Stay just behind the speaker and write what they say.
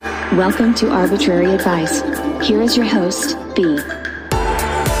Welcome to Arbitrary Advice. Here is your host, B.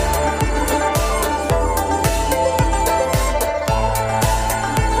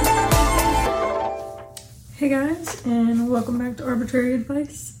 Hey guys, and welcome back to Arbitrary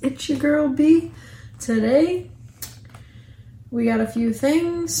Advice. It's your girl B. Today, we got a few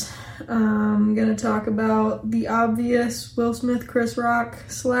things. I'm gonna talk about the obvious Will Smith, Chris Rock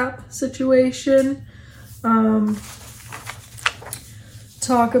slap situation.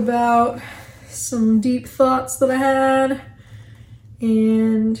 Talk about some deep thoughts that I had,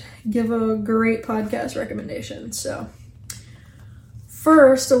 and give a great podcast recommendation. So,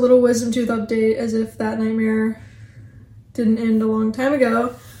 first, a little wisdom tooth update, as if that nightmare didn't end a long time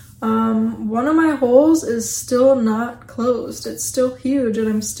ago. One of my holes is still not closed. It's still huge, and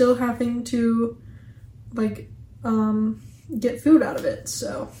I'm still having to, get food out of it,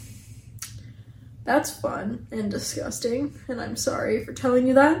 so that's fun and disgusting, and I'm sorry for telling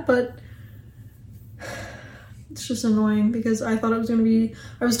you that, but it's just annoying because I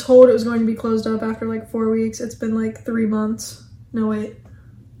was told it was going to be closed up after 4 weeks. It's been 3 months. No, wait.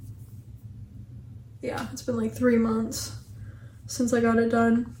 Yeah, it's been 3 months since I got it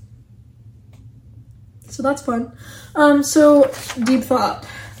done. So that's fun. So deep thought.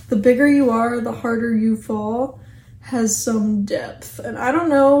 The bigger you are, the harder you fall has some depth. And I don't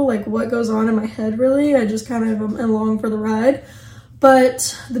know what goes on in my head really. I just kind of am along for the ride.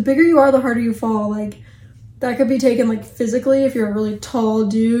 But the bigger you are, the harder you fall. That could be taken physically. If you're a really tall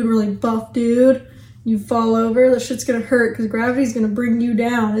dude, really buff dude, you fall over, that shit's gonna hurt because gravity's gonna bring you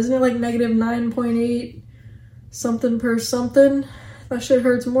down. Isn't it negative 9.8 something per something? That shit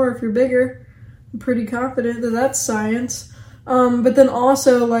hurts more if you're bigger. I'm pretty confident that that's science. But then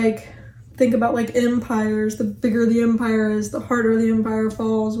also think about empires. The bigger the empire is, the harder the empire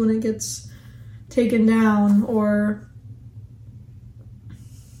falls when it gets taken down. Or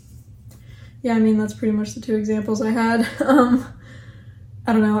yeah, I mean that's pretty much the two examples I had.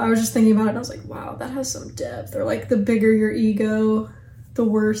 I don't know, I was just thinking about it and I was like, wow, that has some depth. Or the bigger your ego, the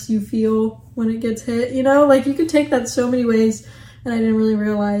worse you feel when it gets hit, you know? You could take that so many ways and I didn't really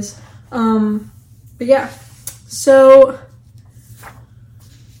realize. But yeah, so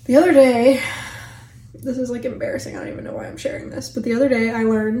the other day, this is embarrassing, I don't even know why I'm sharing this, but the other day I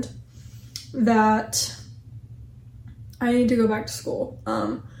learned that I need to go back to school.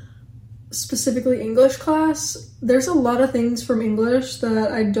 Specifically English class. There's a lot of things from English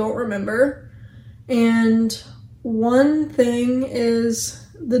that I don't remember, and one thing is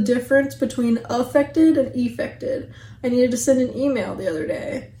the difference between affected and effected. I needed to send an email the other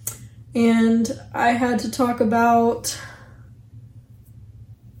day, and I had to talk about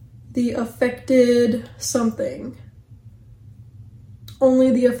the affected something.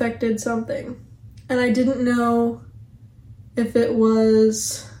 Only the affected something. And I didn't know if it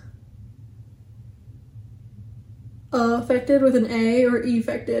was affected with an A or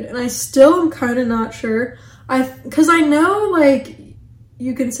effected, and I still am kind of not sure. Because I know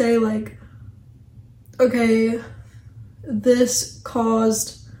you can say okay, this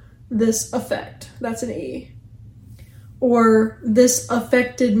caused this effect, that's an E, or this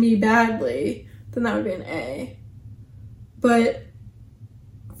affected me badly, then that would be an A. But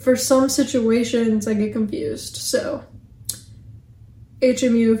for some situations I get confused, so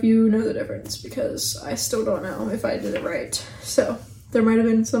HMU if you know the difference, because I still don't know if I did it right. So there might have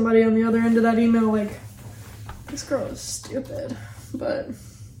been somebody on the other end of that email this girl is stupid. But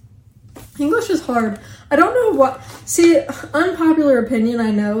English is hard. I don't know what, see, unpopular opinion, I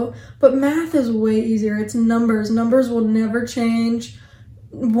know, but math is way easier. It's numbers. Numbers will never change.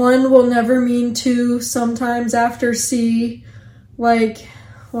 1 will never mean 2 sometimes after C.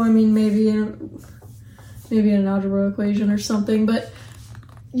 Maybe in an algebra equation or something, but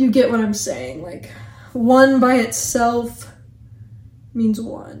you get what I'm saying. 1 by itself means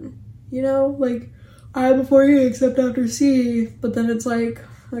 1, you know? I before you except after C, but then it's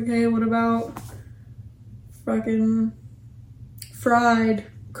okay, what about fucking fried,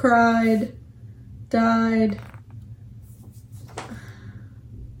 cried, died?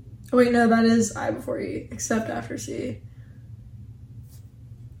 Oh wait, no, that is I before E, except after C.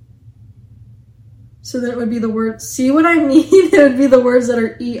 So then it would be the word, see what I mean? It would be the words that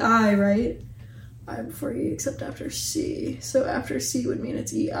are EI, right? I before E except after C. So after C would mean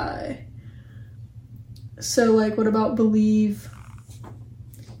it's EI. So what about believe?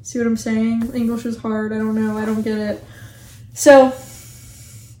 See what I'm saying? English is hard. I don't know. I don't get it. So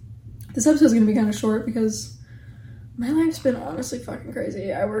this episode's gonna be kind of short because my life's been honestly fucking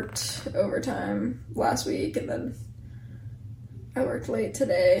crazy. I worked overtime last week and then I worked late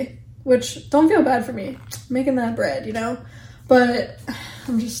today, which don't feel bad for me making that bread, you know? But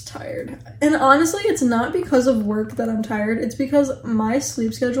I'm just tired. And honestly, it's not because of work that I'm tired. It's because my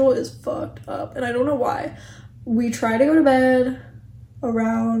sleep schedule is fucked up. And I don't know why. We try to go to bed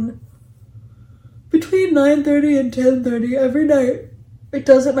around between 9:30 and 10:30 every night. It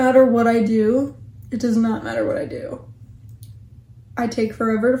doesn't matter what I do. It does not matter what I do. I take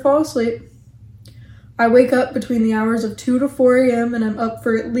forever to fall asleep. I wake up between the hours of 2 to 4 a.m. and I'm up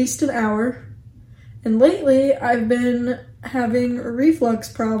for at least an hour. And lately, I've been having reflux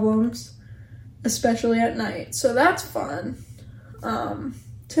problems, especially at night. So that's fun.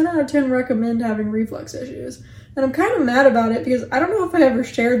 10 out of 10 recommend having reflux issues. And I'm kind of mad about it because I don't know if I ever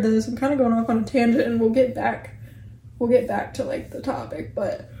shared this. I'm kind of going off on a tangent and we'll get back to like the topic,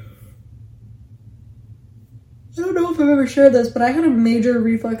 but I don't know if I've ever shared this, but I had a major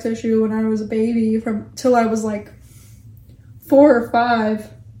reflux issue when I was a baby from till I was like 4 or 5.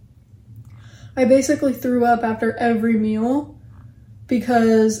 I basically threw up after every meal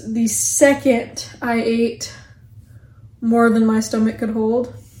because the second I ate more than my stomach could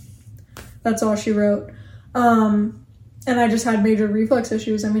hold, that's all she wrote. And I just had major reflux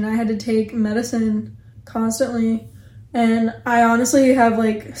issues. I mean, I had to take medicine constantly. And I honestly have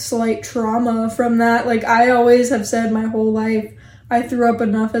like slight trauma from that. Like I always have said my whole life, I threw up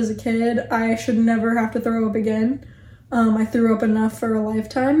enough as a kid. I should never have to throw up again. I threw up enough for a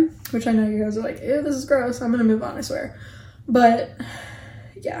lifetime, which I know you guys are like, ew, this is gross. I'm gonna move on, I swear. But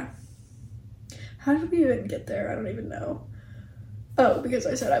yeah. How did we even get there? I don't even know. Oh, because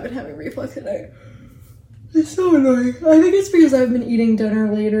I said I've been having reflux today. It's so annoying. I think it's because I've been eating dinner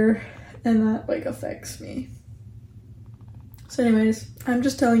later and that like affects me. So anyways, I'm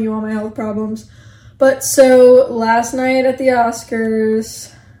just telling you all my health problems. But so last night at the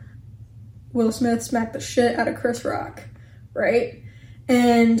Oscars, Will Smith smacked the shit out of Chris Rock, right?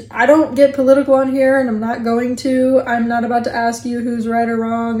 And I don't get political on here and I'm not going to. I'm not about to ask you who's right or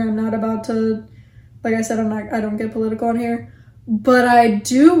wrong. I'm not about to, like I said, I don't get political on here. But I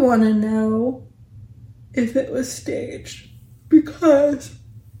do want to know if it was staged, because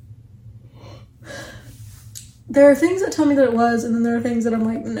there are things that tell me that it was, and then there are things that I'm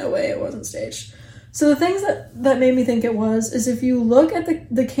like, no way, it wasn't staged. So the things that made me think it was is if you look at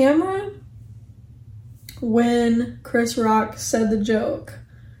the camera when Chris Rock said the joke,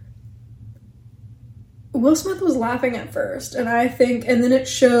 Will Smith was laughing at first, and then it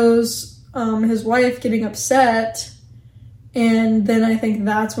shows his wife getting upset, and then I think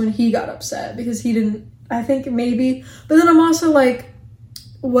that's when he got upset, because he didn't, I think maybe, but then I'm also like,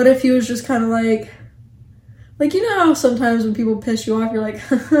 what if he was just kind of like, you know how sometimes when people piss you off, you're like,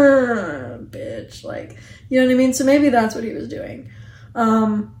 bitch, like, you know what I mean? So maybe that's what he was doing.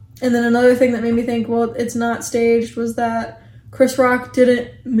 And then another thing that made me think, well, it's not staged, was that Chris Rock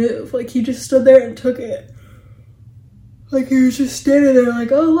didn't move. Like, he just stood there and took it. Like, he was just standing there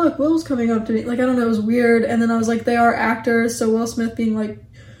like, oh, look, Will's coming up to me. Like, I don't know, it was weird. And then I was like, they are actors, so Will Smith being like,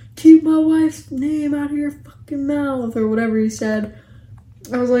 keep my wife's name out of your fucking mouth, or whatever he said.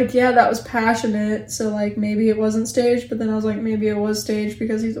 I was like, yeah, that was passionate, so, like, maybe it wasn't staged, but then I was like, maybe it was staged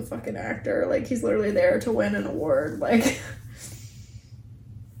because he's a fucking actor. Like, he's literally there to win an award. Like,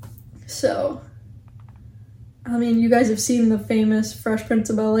 so, I mean, you guys have seen the famous Fresh Prince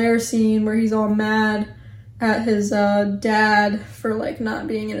of Bel-Air scene where he's all mad at his dad for, like, not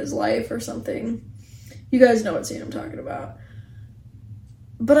being in his life or something. You guys know what scene I'm talking about.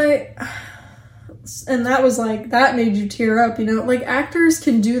 But and that was like, that made you tear up, you know? Like, actors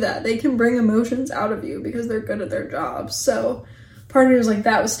can do that. They can bring emotions out of you because they're good at their jobs. So part of me was like,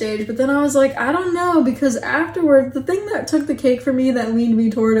 that was staged. But then I was like, I don't know, because afterward, the thing that took the cake for me, that leaned me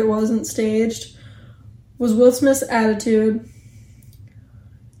toward it wasn't staged, was Will Smith's attitude.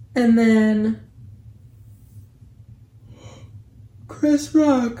 And then Chris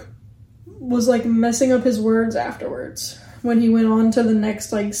Rock was like messing up his words afterwards when he went on to the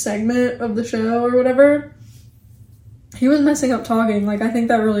next like segment of the show or whatever. He was messing up talking. Like, I think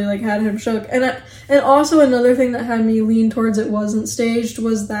that really like had him shook. And also another thing that had me lean towards it wasn't staged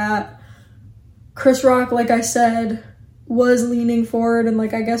was that Chris Rock, like I said, was leaning forward and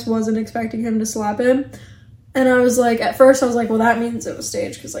like I guess wasn't expecting him to slap him. And I was like, at first I was like, well, that means it was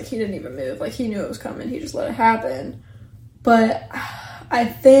staged, because like he didn't even move. Like, he knew it was coming. He just let it happen. But I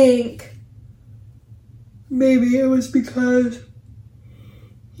think maybe it was because,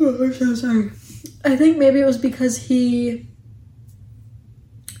 oh, I'm so sorry. I think maybe it was because he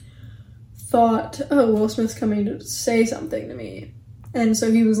thought, oh, Will Smith's coming to say something to me. And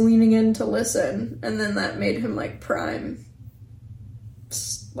so he was leaning in to listen. And then that made him like prime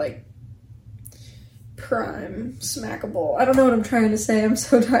smackable. I don't know what I'm trying to say. I'm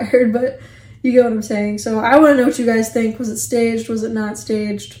so tired. But You get what I'm saying. So I want to know what you guys think. Was it staged? Was it not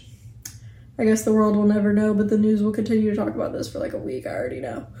staged? I guess the world will never know, but the news will continue to talk about this for like a week. I already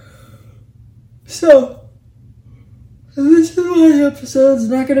know. So, this is my episode. It's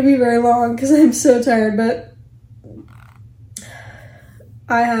not going to be very long because I'm so tired, but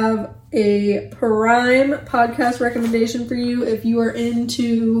I have a prime podcast recommendation for you if you are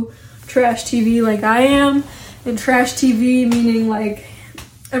into trash TV like I am. And trash TV meaning like,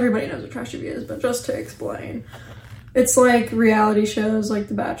 everybody knows what trash TV is, but just to explain. It's like reality shows like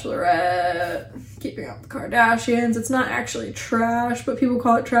The Bachelorette, Keeping Up with the Kardashians. It's not actually trash, but people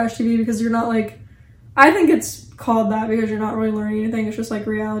call it trash TV because you're not like... I think it's called that because you're not really learning anything. It's just like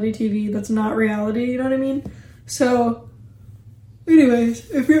reality TV that's not reality, you know what I mean? So,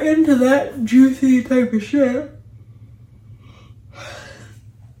 anyways, if you're into that juicy type of shit,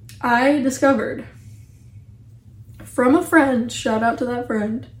 I discovered from a friend, shout out to that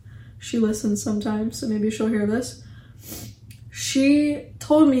friend, she listens sometimes, so maybe she'll hear this. She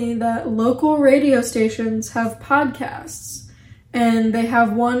told me that local radio stations have podcasts, and they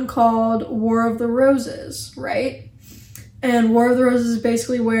have one called War of the Roses, right? And War of the Roses is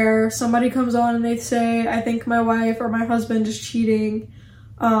basically where somebody comes on and they say, I think my wife or my husband is cheating.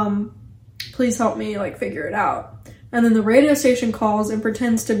 Please help me, like, figure it out. And then the radio station calls and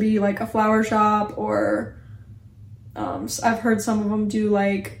pretends to be, like, a flower shop, or I've heard some of them do,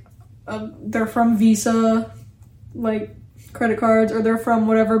 like, they're from Visa, like, credit cards, or they're from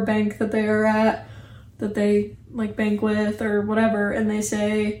whatever bank that they are at, that they, like, bank with, or whatever, and they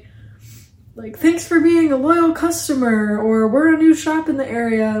say, like, thanks for being a loyal customer, or we're a new shop in the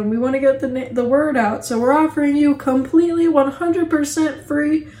area, and we want to get the word out, so we're offering you completely 100%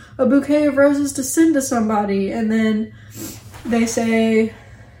 free a bouquet of roses to send to somebody. And then they say,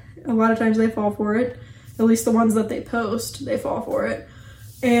 a lot of times they fall for it, at least the ones that they post, they fall for it,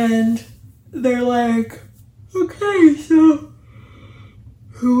 and they're like, okay, so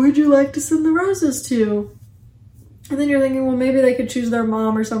who would you like to send the roses to? And then you're thinking, well, maybe they could choose their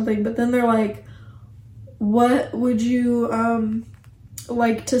mom or something, but then they're like, what would you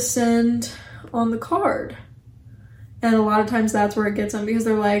like to send on the card? And a lot of times that's where it gets them, because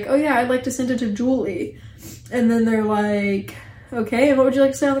they're like, oh yeah, I'd like to send it to Julie. And then they're like, okay, and what would you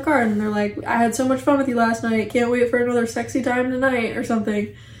like to say on the card? And they're like, I had so much fun with you last night, can't wait for another sexy time tonight, or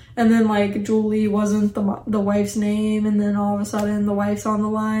something. And then, like, Julie wasn't the wife's name, and then all of a sudden the wife's on the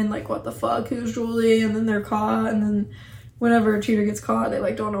line, like, what the fuck, who's Julie? And then they're caught, and then whenever a cheater gets caught, they,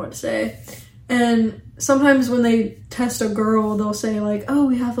 like, don't know what to say. And sometimes when they test a girl, they'll say, like, oh,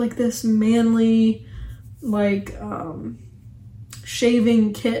 we have, like, this manly, like,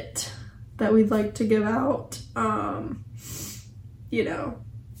 shaving kit that we'd like to give out. You know,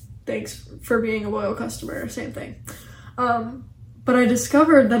 thanks for being a loyal customer, same thing. But I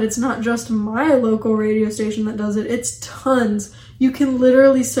discovered that it's not just my local radio station that does it, it's tons. You can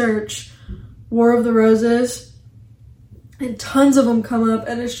literally search War of the Roses, and tons of them come up,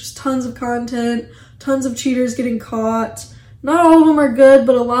 and it's just tons of content, tons of cheaters getting caught. Not all of them are good,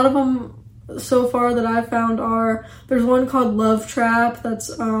 but a lot of them so far that I've found are. There's one called Love Trap that's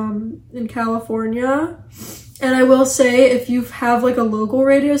in California. And I will say, if you have like a local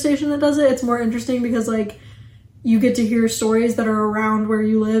radio station that does it, it's more interesting because like you get to hear stories that are around where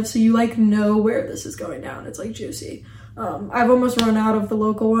you live, so you like know where this is going down. It's like juicy. I've almost run out of the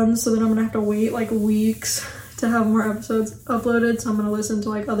local ones, so then I'm gonna have to wait like weeks to have more episodes uploaded. So I'm gonna listen to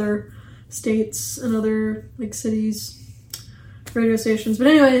like other states and other like cities radio stations. But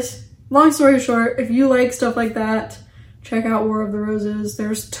anyways, long story short, if you like stuff like that, check out War of the Roses.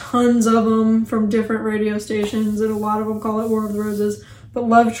 There's tons of them from different radio stations, and a lot of them call it War of the Roses. But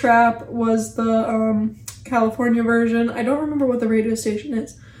Love Trap was the California version. I don't remember what the radio station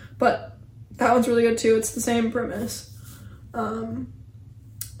is, but that one's really good too. It's the same premise.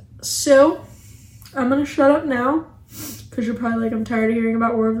 So I'm gonna shut up now because you're probably like, I'm tired of hearing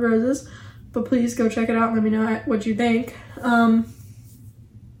about War of the Roses, but please go check it out and let me know what you think. I'm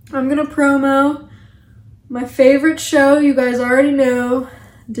gonna promo my favorite show. You guys already know.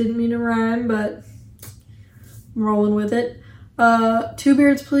 Didn't mean to rhyme, but I'm rolling with it. Two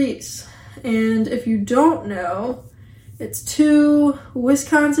Beards Please. And if you don't know, it's two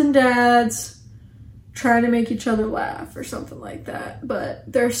Wisconsin dads trying to make each other laugh or something like that.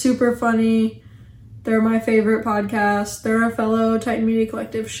 But they're super funny. They're my favorite podcast. They're a fellow Titan Media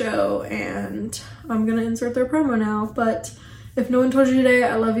Collective show, and I'm gonna insert their promo now. But if no one told you today,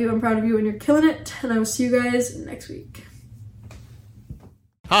 I love you, I'm proud of you, and you're killing it. And I will see you guys next week.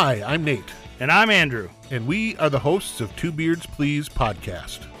 Hi, I'm Nate. And I'm Andrew. And we are the hosts of Two Beards Please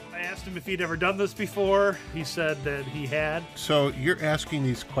podcast. asked him if he'd ever done this before. He said that he had. So you're asking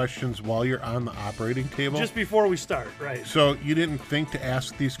these questions while you're on the operating table? Just before we start, right. So you didn't think to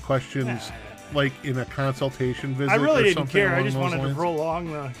ask these questions like in a consultation visit? I really or didn't something care. I along just those wanted lines? to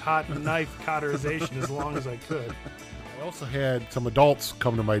prolong the hot knife cauterization as long as I could. I also had some adults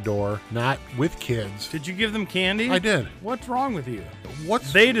come to my door, not with kids. Did you give them candy? I did. What's wrong with you?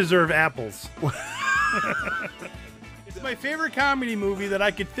 They deserve apples. It's my favorite comedy movie that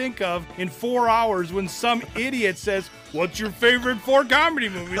I could think of in 4 hours when some idiot says, "What's your favorite 4 comedy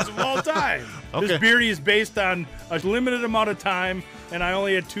movies of all time?" Okay. This beardy is based on a limited amount of time, and I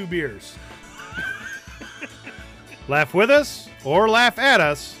only had 2 beers. Laugh with us or laugh at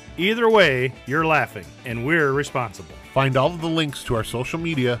us. Either way, you're laughing, and we're responsible. Find all of the links to our social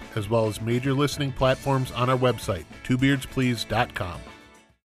media as well as major listening platforms on our website, twobeardsplease.com.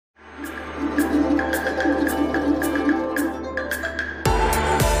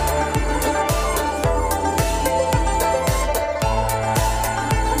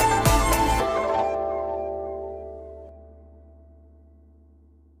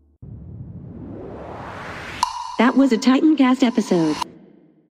 That was a Titancast episode.